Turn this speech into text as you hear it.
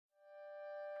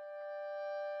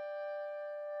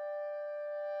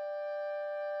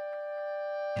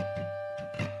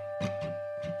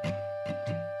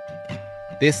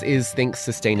This is Think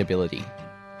Sustainability.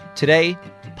 Today,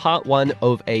 part one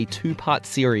of a two-part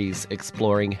series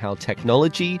exploring how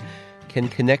technology can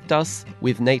connect us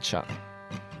with nature.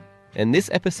 And this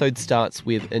episode starts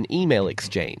with an email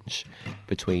exchange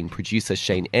between producer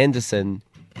Shane Anderson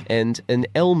and an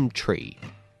elm tree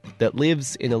that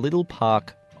lives in a little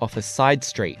park off a side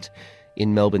street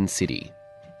in Melbourne City.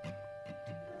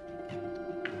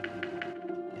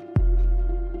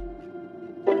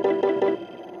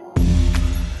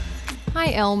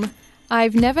 Hi Elm.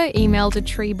 I've never emailed a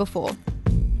tree before.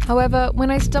 However, when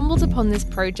I stumbled upon this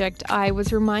project, I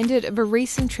was reminded of a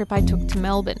recent trip I took to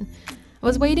Melbourne. I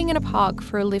was waiting in a park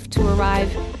for a lift to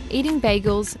arrive, eating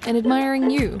bagels and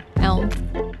admiring you, Elm.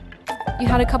 You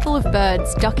had a couple of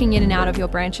birds ducking in and out of your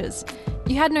branches.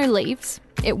 You had no leaves.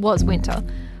 It was winter.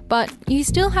 But you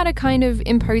still had a kind of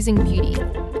imposing beauty.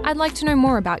 I'd like to know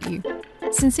more about you.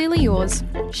 Sincerely yours,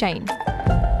 Shane.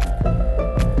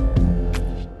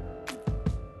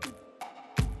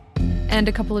 And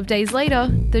a couple of days later,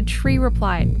 the tree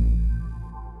replied.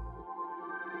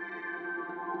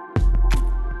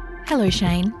 Hello,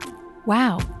 Shane.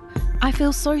 Wow, I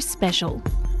feel so special.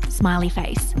 Smiley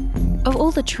face. Of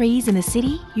all the trees in the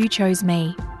city, you chose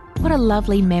me. What a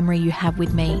lovely memory you have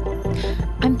with me.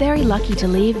 I'm very lucky to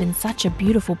live in such a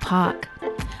beautiful park.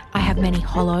 I have many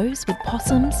hollows with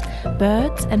possums,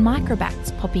 birds and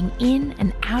microbats popping in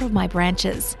and out of my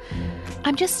branches.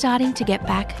 I'm just starting to get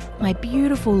back my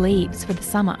beautiful leaves for the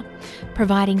summer,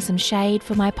 providing some shade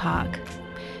for my park.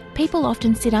 People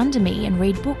often sit under me and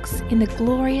read books in the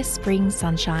glorious spring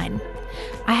sunshine.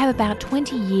 I have about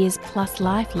 20 years plus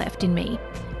life left in me,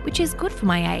 which is good for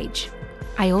my age.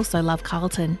 I also love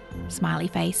Carlton, smiley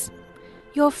face.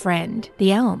 Your friend,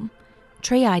 the elm.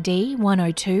 Tree ID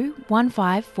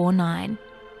 1021549.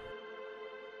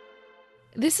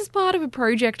 This is part of a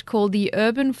project called the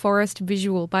Urban Forest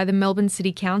Visual by the Melbourne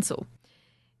City Council.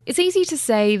 It's easy to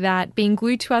say that being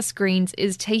glued to our screens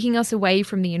is taking us away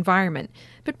from the environment,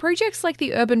 but projects like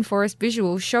the Urban Forest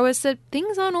Visual show us that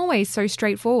things aren't always so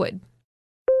straightforward.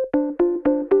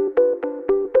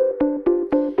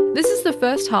 This is the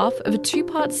first half of a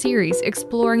two-part series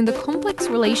exploring the complex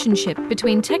relationship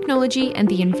between technology and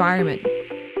the environment.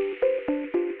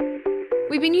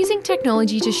 We've been using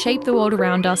technology to shape the world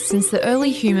around us since the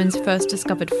early humans first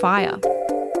discovered fire.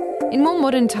 In more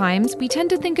modern times, we tend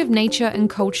to think of nature and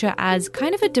culture as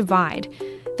kind of a divide.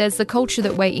 There's the culture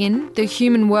that we're in, the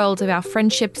human world of our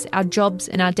friendships, our jobs,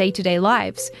 and our day-to-day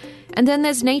lives. And then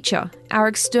there's nature, our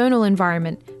external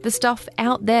environment, the stuff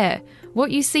out there,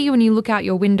 what you see when you look out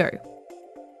your window.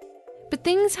 But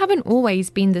things haven't always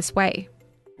been this way.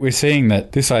 We're seeing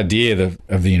that this idea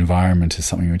of the environment as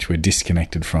something which we're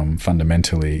disconnected from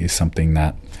fundamentally is something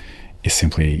that is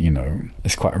simply,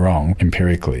 is quite wrong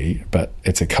empirically, but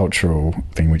it's a cultural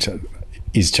thing which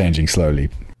is changing slowly.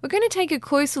 We're going to take a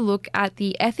closer look at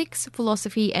the ethics,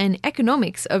 philosophy and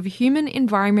economics of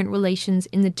human-environment relations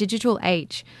in the digital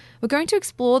age. We're going to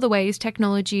explore the ways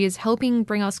technology is helping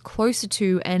bring us closer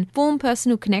to and form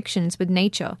personal connections with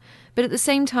nature, but at the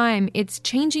same time, it's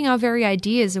changing our very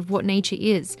ideas of what nature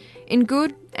is, in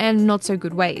good and not so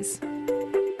good ways.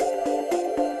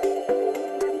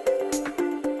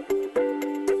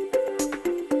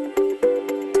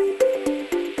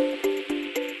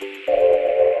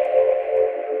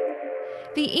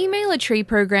 The Email a Tree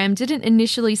program didn't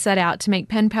initially set out to make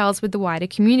pen pals with the wider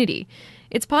community.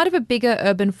 It's part of a bigger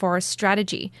urban forest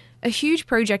strategy, a huge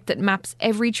project that maps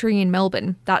every tree in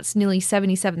Melbourne, that's nearly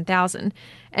 77,000,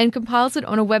 and compiles it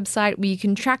on a website where you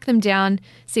can track them down,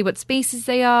 see what species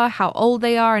they are, how old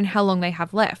they are, and how long they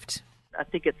have left. I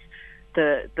think it's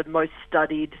the most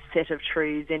studied set of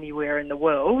trees anywhere in the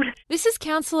world. This is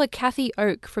Councillor Cathy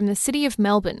Oak from the City of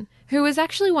Melbourne, who was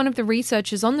actually one of the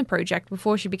researchers on the project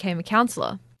before she became a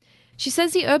councillor. She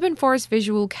says the Urban Forest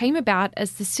Visual came about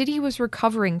as the city was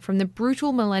recovering from the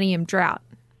brutal millennium drought.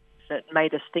 It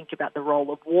made us think about the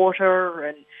role of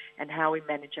water and how we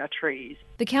manage our trees.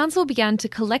 The council began to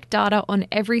collect data on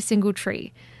every single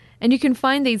tree, and you can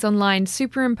find these online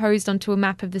superimposed onto a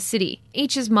map of the city.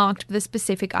 Each is marked with a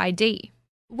specific ID.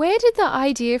 Where did the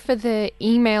idea for the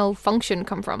email function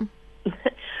come from?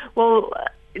 Well,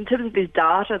 in terms of this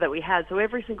data that we have, so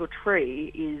every single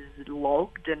tree is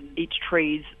logged and each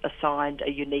tree is assigned a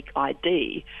unique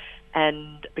ID.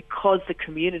 And because the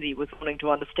community was wanting to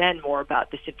understand more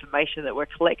about this information that we're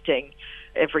collecting,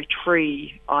 every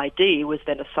tree ID was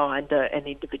then assigned an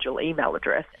individual email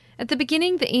address. At the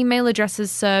beginning, the email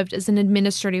addresses served as an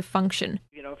administrative function.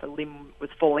 If a limb was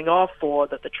falling off or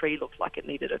that the tree looked like it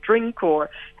needed a drink or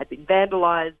had been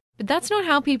vandalised. But that's not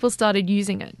how people started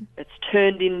using it. It's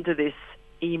turned into this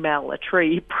email a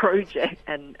tree project,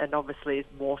 and obviously is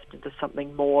morphed into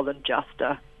something more than just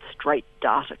a straight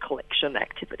data collection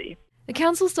activity. The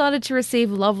council started to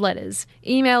receive love letters,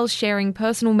 emails sharing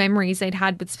personal memories they'd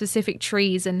had with specific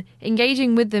trees and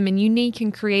engaging with them in unique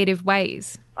and creative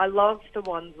ways. I love the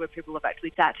ones where people have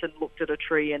actually sat and looked at a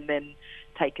tree and then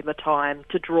taken the time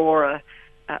to draw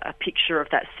a picture of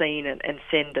that scene and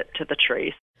send it to the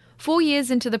trees. 4 years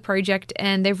into the project,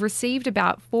 and they've received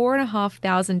about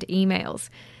 4,500 emails.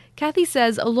 Kathy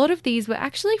says a lot of these were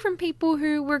actually from people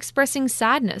who were expressing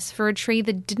sadness for a tree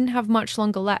that didn't have much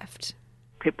longer left.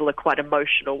 People are quite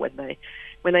emotional when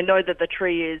they know that the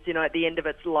tree is, at the end of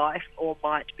its life or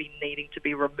might be needing to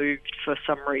be removed for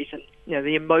some reason.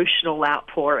 The emotional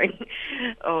outpouring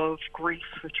of grief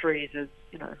for trees is,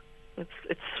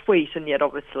 it's sweet, and yet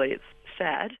obviously it's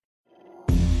sad.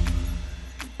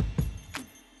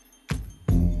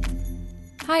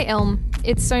 Hi Elm,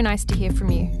 it's so nice to hear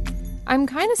from you. I'm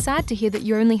kind of sad to hear that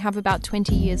you only have about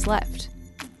 20 years left.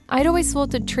 I'd always thought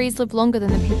that trees live longer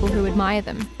than the people who admire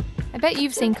them. I bet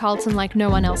you've seen Carlton like no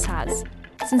one else has.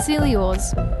 Sincerely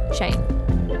yours, Shane.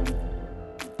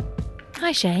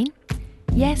 Hi, Shane.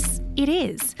 Yes, it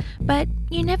is. But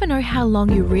you never know how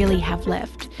long you really have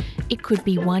left. It could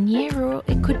be 1 year or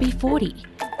it could be 40.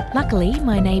 Luckily,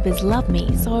 my neighbours love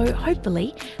me, so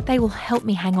hopefully they will help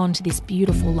me hang on to this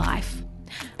beautiful life.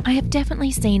 I have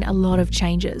definitely seen a lot of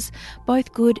changes,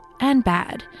 both good and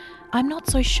bad. I'm not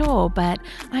so sure, but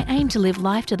I aim to live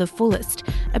life to the fullest,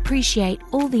 appreciate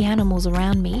all the animals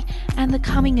around me and the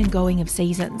coming and going of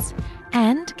seasons,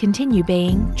 and continue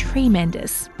being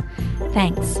tremendous.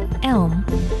 Thanks, Elm,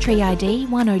 Tree ID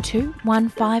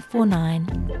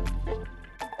 1021549.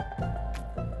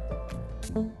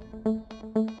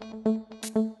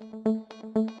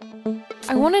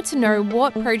 I wanted to know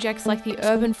what projects like the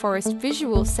Urban Forest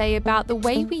Visual say about the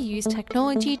way we use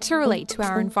technology to relate to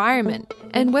our environment,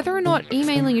 and whether or not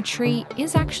emailing a tree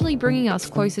is actually bringing us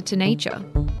closer to nature.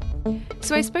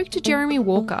 So I spoke to Jeremy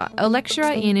Walker, a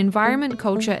lecturer in Environment,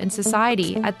 Culture and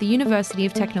Society at the University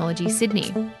of Technology,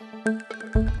 Sydney.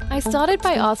 I started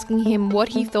by asking him what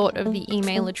he thought of the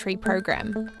Email a Tree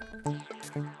program.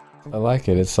 I like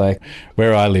it. It's like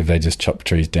where I live, they just chop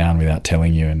trees down without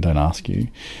telling you and don't ask you,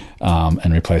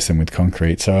 and replace them with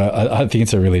concrete. So I think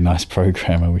it's a really nice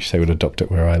program. I wish they would adopt it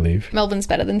where I live. Melbourne's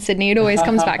better than Sydney. It always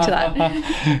comes back to that.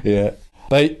 Yeah.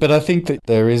 But I think that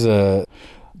there is the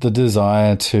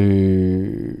desire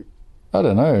to,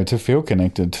 to feel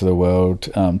connected to the world,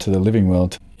 to the living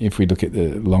world. If we look at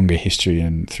the longer history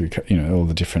and through, all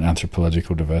the different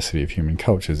anthropological diversity of human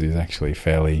cultures is actually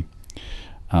fairly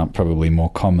probably more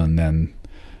common than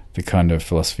the kind of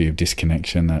philosophy of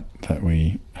disconnection that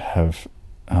we have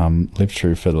lived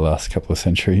through for the last couple of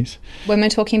centuries. When we're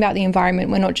talking about the environment,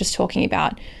 we're not just talking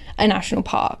about a national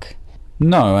park.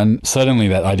 No, and certainly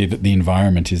that idea that the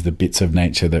environment is the bits of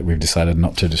nature that we've decided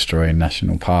not to destroy in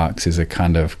national parks is a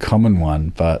kind of common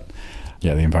one, but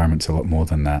yeah, the environment's a lot more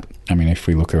than that. I mean, if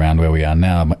we look around where we are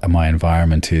now, my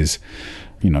environment is,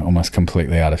 almost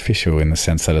completely artificial in the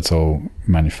sense that it's all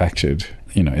manufactured.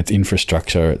 It's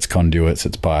infrastructure, it's conduits,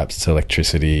 it's pipes, it's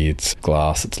electricity, it's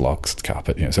glass, it's locks, it's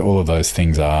carpet. So all of those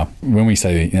things are, when we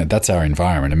say that's our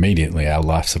environment, immediately our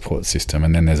life support system.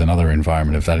 And then there's another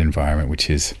environment of that environment, which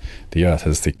is the Earth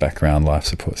as the background life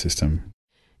support system.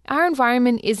 Our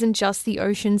environment isn't just the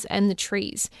oceans and the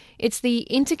trees. It's the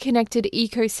interconnected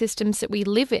ecosystems that we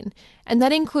live in, and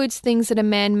that includes things that are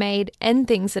man-made and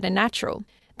things that are natural.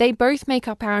 They both make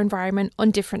up our environment on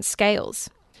different scales.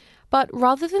 But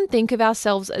rather than think of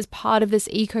ourselves as part of this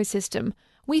ecosystem,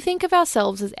 we think of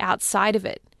ourselves as outside of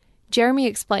it. Jeremy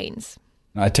explains.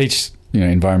 I teach,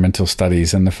 environmental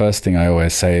studies, and the first thing I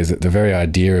always say is that the very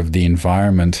idea of the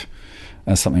environment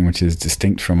as something which is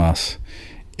distinct from us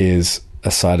is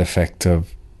a side effect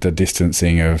of the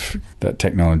distancing of that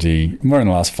technology more in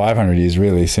the last 500 years,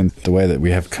 really, since the way that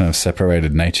we have kind of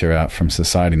separated nature out from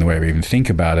society and the way we even think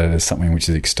about it as something which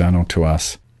is external to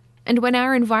us. And when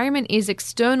our environment is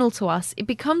external to us, it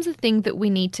becomes a thing that we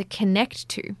need to connect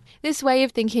to. This way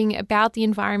of thinking about the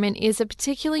environment is a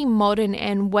particularly modern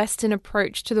and Western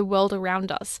approach to the world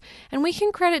around us, and we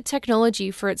can credit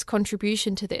technology for its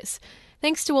contribution to this.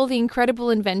 Thanks to all the incredible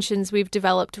inventions we've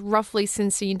developed roughly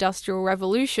since the Industrial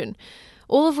Revolution,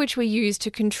 all of which we use to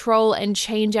control and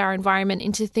change our environment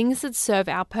into things that serve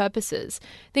our purposes,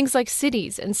 things like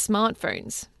cities and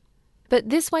smartphones. But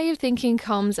this way of thinking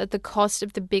comes at the cost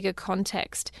of the bigger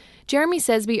context. Jeremy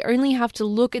says we only have to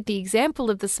look at the example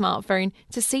of the smartphone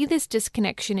to see this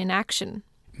disconnection in action.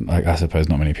 I suppose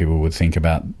not many people would think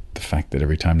about the fact that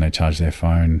every time they charge their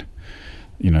phone,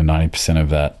 90% of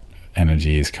that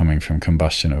energy is coming from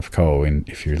combustion of coal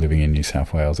if you're living in New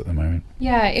South Wales at the moment.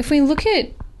 Yeah, if we look at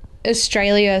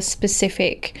Australia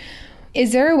specific,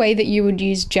 is there a way that you would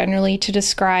use generally to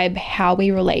describe how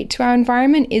we relate to our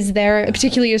environment? Is there a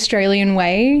particularly Australian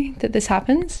way that this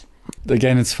happens?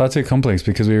 Again, it's far too complex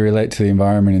because we relate to the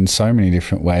environment in so many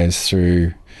different ways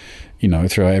through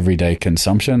our everyday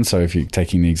consumption. So if you're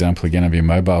taking the example again of your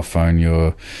mobile phone,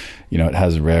 it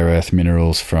has rare earth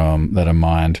minerals that are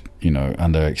mined,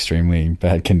 under extremely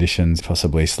bad conditions,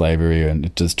 possibly slavery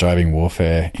and just driving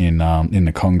warfare in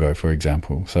the Congo, for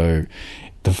example. So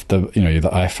the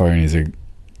iPhone is a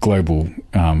global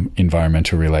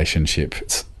environmental relationship.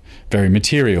 It's very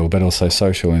material, but also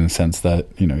social in the sense that,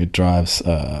 it drives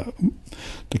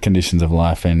the conditions of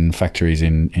life in factories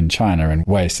in China, and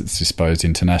waste that's disposed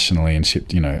internationally and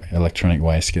shipped, electronic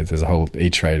waste. There's a whole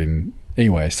e-trade in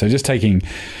e-waste. So just taking,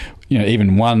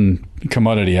 even one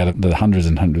commodity out of the hundreds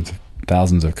and hundreds of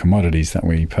thousands of commodities that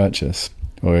we purchase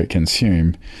or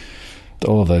consume,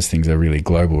 all of those things are really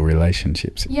global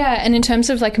relationships. Yeah, and in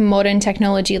terms of like modern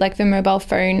technology, like the mobile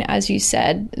phone, as you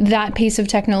said, that piece of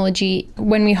technology,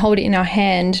 when we hold it in our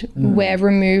hand, we're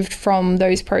removed from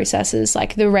those processes,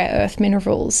 like the rare earth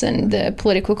minerals and the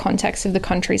political context of the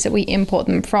countries that we import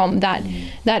them from. That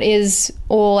is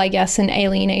all, I guess, an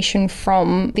alienation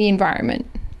from the environment.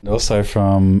 Also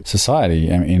from society,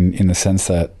 in the sense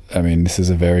that, this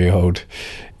is a very old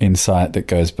insight that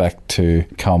goes back to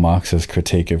Karl Marx's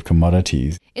critique of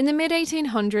commodities. In the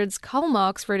mid-1800s, Karl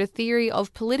Marx wrote a theory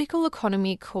of political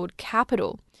economy called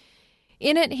Capital.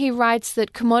 In it, he writes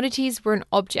that commodities were an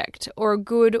object, or a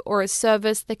good or a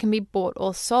service that can be bought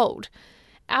or sold.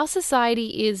 Our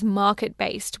society is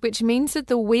market-based, which means that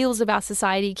the wheels of our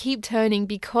society keep turning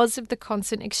because of the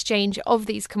constant exchange of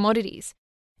these commodities.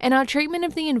 And our treatment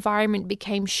of the environment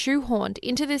became shoehorned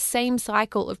into this same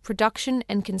cycle of production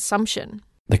and consumption.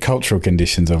 The cultural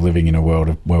conditions of living in a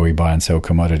world where we buy and sell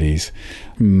commodities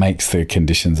makes the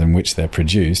conditions in which they're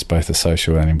produced, both the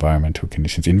social and environmental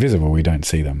conditions, invisible. We don't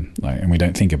see them, and we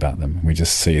don't think about them. We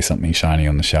just see something shiny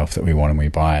on the shelf that we want and we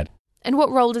buy it. And what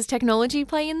role does technology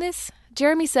play in this?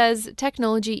 Jeremy says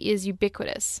technology is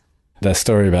ubiquitous. The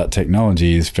story about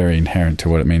technology is very inherent to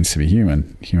what it means to be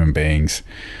human. Human beings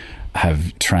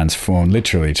have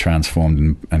literally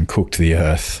transformed and cooked the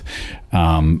earth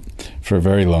for a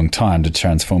very long time to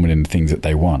transform it into things that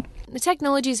they want. The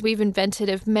technologies we've invented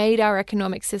have made our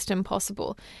economic system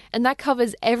possible, and that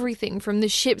covers everything from the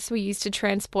ships we use to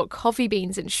transport coffee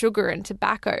beans and sugar and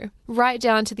tobacco, right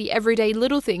down to the everyday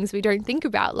little things we don't think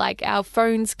about, like our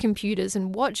phones, computers,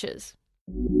 and watches.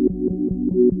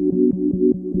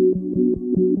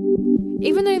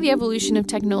 Even though the evolution of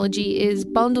technology is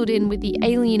bundled in with the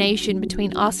alienation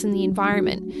between us and the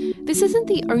environment, this isn't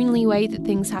the only way that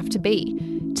things have to be.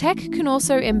 Tech can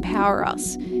also empower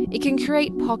us. It can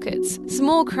create pockets,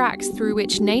 small cracks through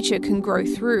which nature can grow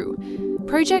through.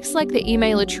 Projects like the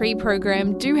Email a Tree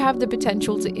program do have the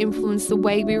potential to influence the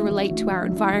way we relate to our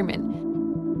environment.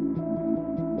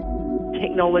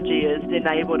 Technology has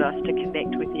enabled us to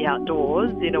connect with the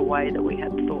outdoors in a way that we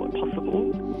hadn't thought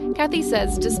possible. Kathy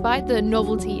says despite the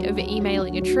novelty of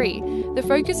emailing a tree, the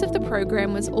focus of the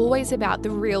program was always about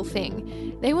the real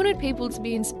thing. They wanted people to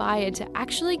be inspired to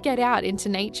actually get out into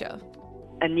nature.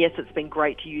 And yes, it's been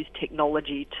great to use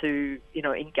technology to,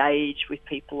 engage with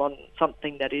people on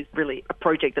something that is really a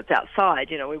project that's outside.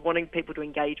 We're wanting people to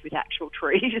engage with actual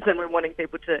trees, and we're wanting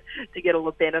people to get all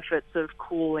the benefits of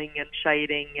cooling and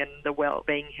shading and the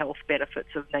well-being health benefits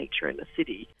of nature in the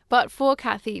city. But for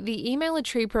Kathy, the Email a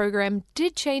Tree program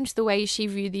did change the way she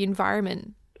viewed the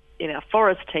environment. In our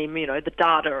forest team, the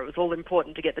data, it was all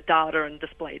important to get the data and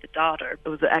display the data. It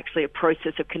was actually a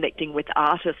process of connecting with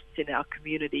artists in our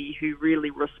community who really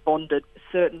responded.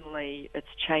 Certainly, it's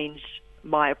changed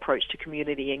my approach to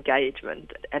community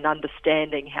engagement and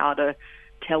understanding how to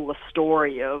tell the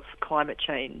story of climate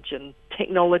change. And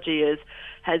technology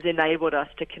has enabled us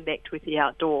to connect with the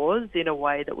outdoors in a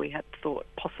way that we hadn't thought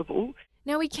possible.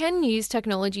 Now, we can use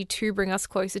technology to bring us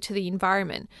closer to the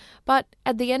environment, but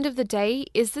at the end of the day,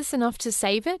 is this enough to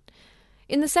save it?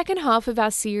 In the second half of our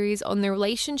series on the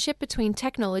relationship between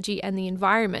technology and the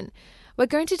environment, we're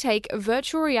going to take a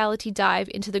virtual reality dive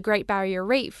into the Great Barrier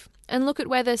Reef and look at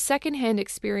whether secondhand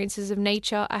experiences of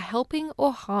nature are helping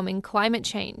or harming climate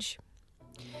change.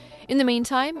 In the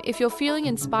meantime, if you're feeling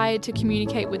inspired to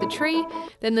communicate with a tree,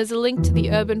 then there's a link to the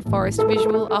urban forest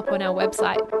visual up on our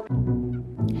website.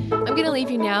 I'm going to leave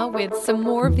you now with some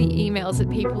more of the emails that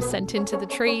people sent into the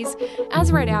trees,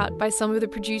 as read out by some of the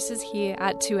producers here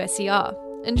at 2SER.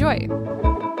 Enjoy!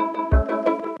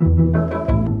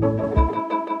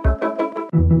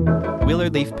 Willow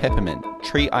Leaf Peppermint,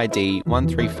 tree ID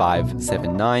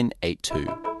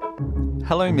 1357982.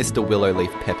 Hello, Mr. Willow Leaf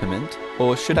Peppermint,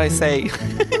 or should I say...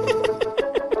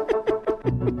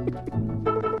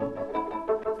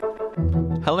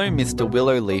 Hello, Mr.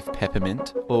 Willow Leaf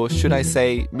Peppermint, or should I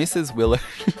say Mrs. Willow...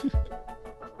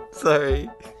 Sorry.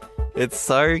 It's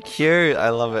so cute. I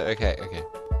love it. Okay.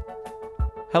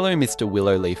 Hello, Mr.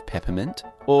 Willow Leaf Peppermint,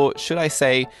 or should I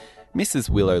say Mrs.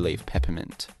 Willow Leaf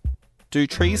Peppermint. Do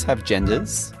trees have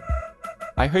genders?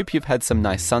 I hope you've had some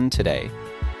nice sun today.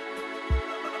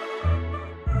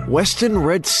 Western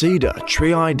Red Cedar,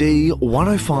 tree ID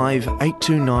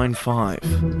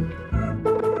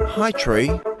 1058295. Hi,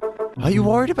 tree. Are you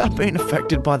worried about being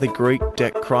affected by the Greek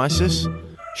debt crisis?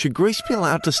 Should Greece be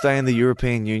allowed to stay in the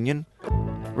European Union?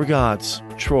 Regards,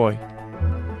 Troy.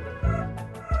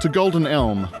 To Golden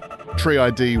Elm, tree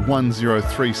ID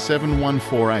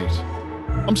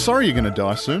 1037148. I'm sorry you're going to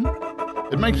die soon.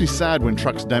 It makes me sad when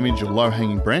trucks damage your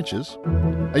low-hanging branches.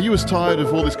 Are you as tired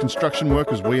of all this construction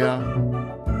work as we are?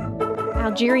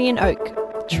 Algerian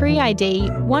Oak, tree ID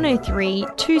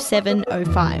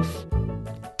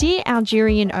 1032705. Dear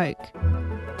Algerian Oak,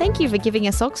 thank you for giving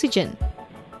us oxygen.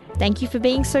 Thank you for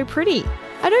being so pretty.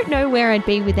 I don't know where I'd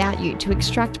be without you to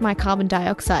extract my carbon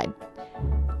dioxide.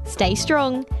 Stay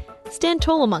strong. Stand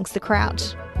tall amongst the crowd.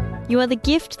 You are the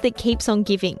gift that keeps on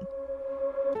giving.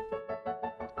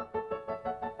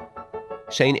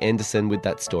 Shane Anderson with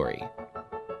that story.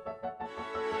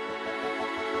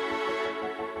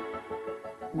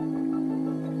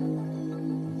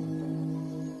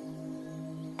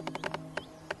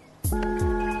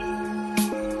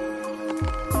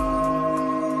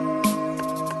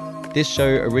 This show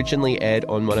originally aired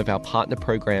on one of our partner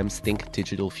programs, Think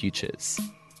Digital Futures.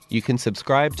 You can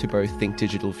subscribe to both Think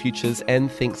Digital Futures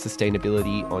and Think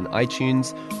Sustainability on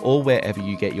iTunes or wherever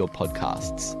you get your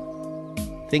podcasts.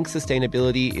 Think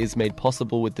Sustainability is made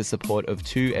possible with the support of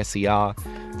 2SER,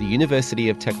 the University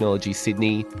of Technology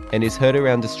Sydney, and is heard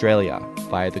around Australia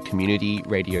via the Community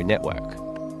Radio Network.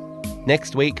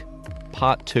 Next week,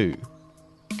 Part 2.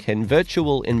 Can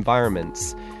virtual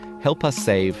environments help us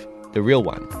save the real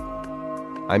one?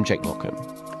 I'm Jake Malcolm.